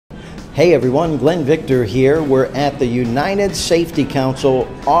Hey everyone, Glenn Victor here. We're at the United Safety Council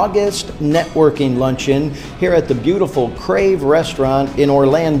August Networking Luncheon here at the beautiful Crave Restaurant in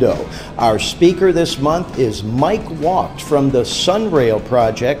Orlando. Our speaker this month is Mike Wacht from the Sunrail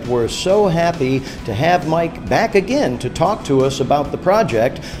Project. We're so happy to have Mike back again to talk to us about the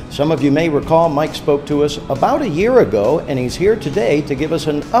project. Some of you may recall Mike spoke to us about a year ago, and he's here today to give us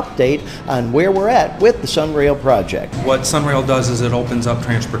an update on where we're at with the Sunrail Project. What Sunrail does is it opens up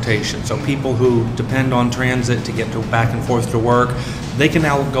transportation. So people who depend on transit to get back and forth to work, they can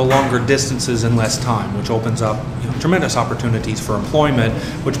now go longer distances in less time, which opens up tremendous opportunities for employment,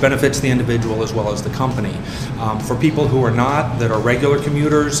 which benefits the individual as well as the company. For people who are not, that are regular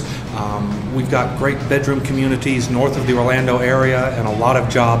commuters, we've got great bedroom communities north of the Orlando area and a lot of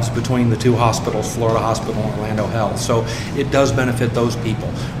jobs between the two hospitals, Florida Hospital and Orlando Health. So it does benefit those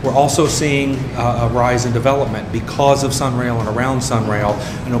people. We're also seeing a rise in development because of Sunrail and around Sunrail.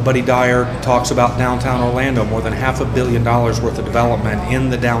 I know Buddy Dyer talks about downtown Orlando, more than $500 million worth of development in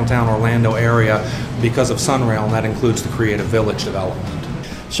the downtown Orlando area because of Sunrail, and that includes the Creative Village development.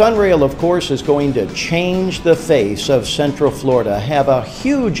 Sunrail, of course, is going to change the face of Central Florida, have a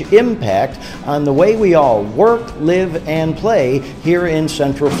huge impact on the way we all work, live, and play here in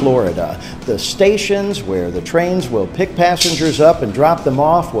Central Florida. The stations where the trains will pick passengers up and drop them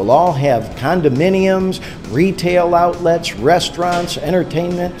off will all have condominiums, retail outlets, restaurants,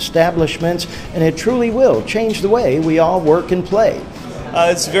 entertainment establishments, and it truly will change the way we all work and play.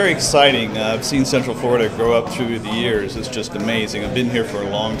 It's very exciting. I've seen Central Florida grow up through the years. It's just amazing. I've been here for a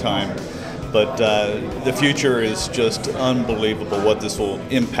long time, but the future is just unbelievable what this will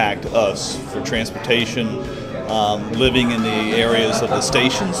impact us for transportation, living in the areas of the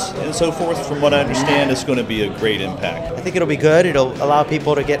stations and so forth. From what I understand, it's going to be a great impact. I think it'll be good. It'll allow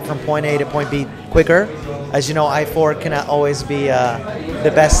people to get from point A to point B quicker. As you know, I-4 cannot always be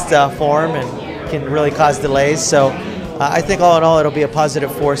the best form and can really cause delays. So I think all in all it'll be a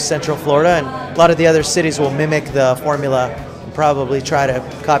positive for Central Florida, and a lot of the other cities will mimic the formula and probably try to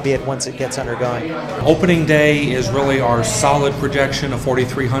copy it once it gets undergoing. Opening day is really our solid projection of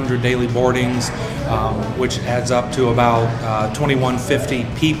 4,300 daily boardings, which adds up to about 2,150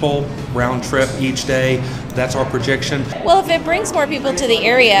 people round trip each day. That's our projection. Well, if it brings more people to the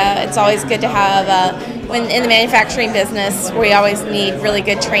area, it's always good to have, when in the manufacturing business, we always need really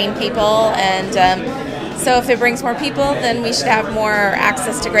good trained people, and so if it brings more people, then we should have more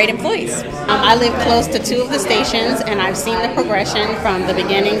access to great employees. I live close to two of the stations, and I've seen the progression from the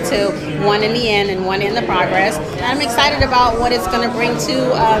beginning to one in the end and one in the progress. And I'm excited about what it's going to bring to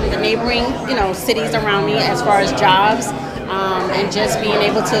the neighboring, cities around me as far as jobs, and just being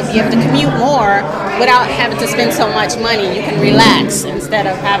able to commute more without having to spend so much money. You can relax instead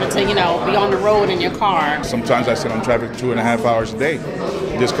of having to, be on the road in your car. Sometimes I sit on traffic 2.5 hours a day,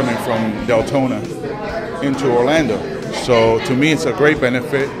 just coming from Deltona into Orlando. So to me it's a great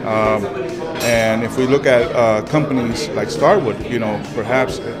benefit, and if we look at companies like Starwood,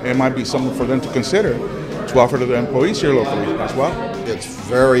 perhaps it might be something for them to consider to offer to their employees here locally as well. It's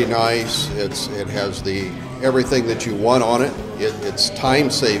very nice. It has everything that you want on it. It's time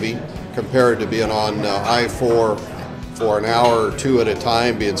saving compared to being on I-4 for an hour or two at a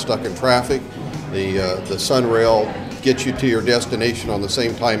time, being stuck in traffic. The Sunrail gets you to your destination on the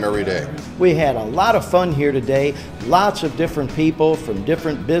same time every day. We had a lot of fun here today. Lots of different people from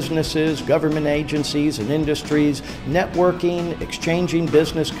different businesses, government agencies and industries, networking, exchanging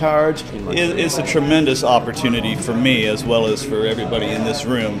business cards. It's a tremendous opportunity for me as well as for everybody in this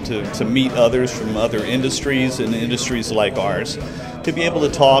room to meet others from other industries and industries like ours, to be able to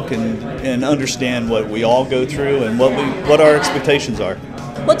talk and understand what we all go through and what our expectations are.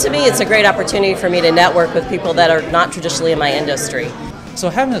 Well, to me, it's a great opportunity for me to network with people that are not traditionally in my industry. So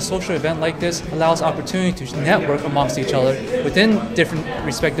having a social event like this allows opportunity to network amongst each other within different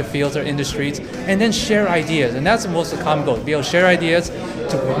respective fields or industries, and then share ideas. And that's the most common goal, to be able to share ideas,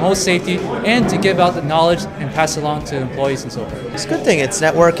 to promote safety, and to give out the knowledge and pass it along to employees and so forth. It's a good thing. It's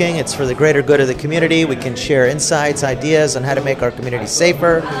networking. It's for the greater good of the community. We can share insights, ideas on how to make our community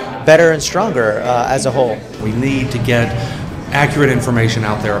safer, better, and stronger as a whole. We need to get accurate information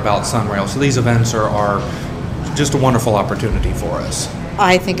out there about Sunrail. So these events are just a wonderful opportunity for us.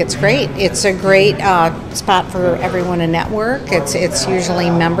 I think it's great. It's a great spot for everyone to network. It's usually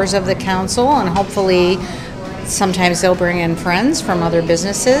members of the council, and hopefully sometimes they'll bring in friends from other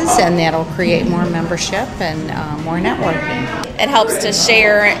businesses, and that'll create more membership and more networking. It helps to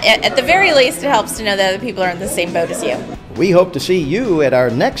share, at the very least it helps to know that other people are in the same boat as you. We hope to see you at our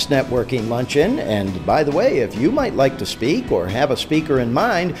next networking luncheon. And by the way, if you might like to speak or have a speaker in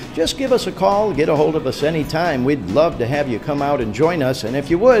mind, just give us a call, get a hold of us anytime. We'd love to have you come out and join us. And if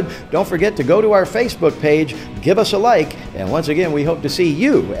you would, don't forget to go to our Facebook page, give us a like, and once again, we hope to see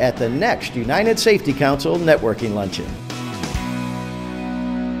you at the next United Safety Council Networking Luncheon.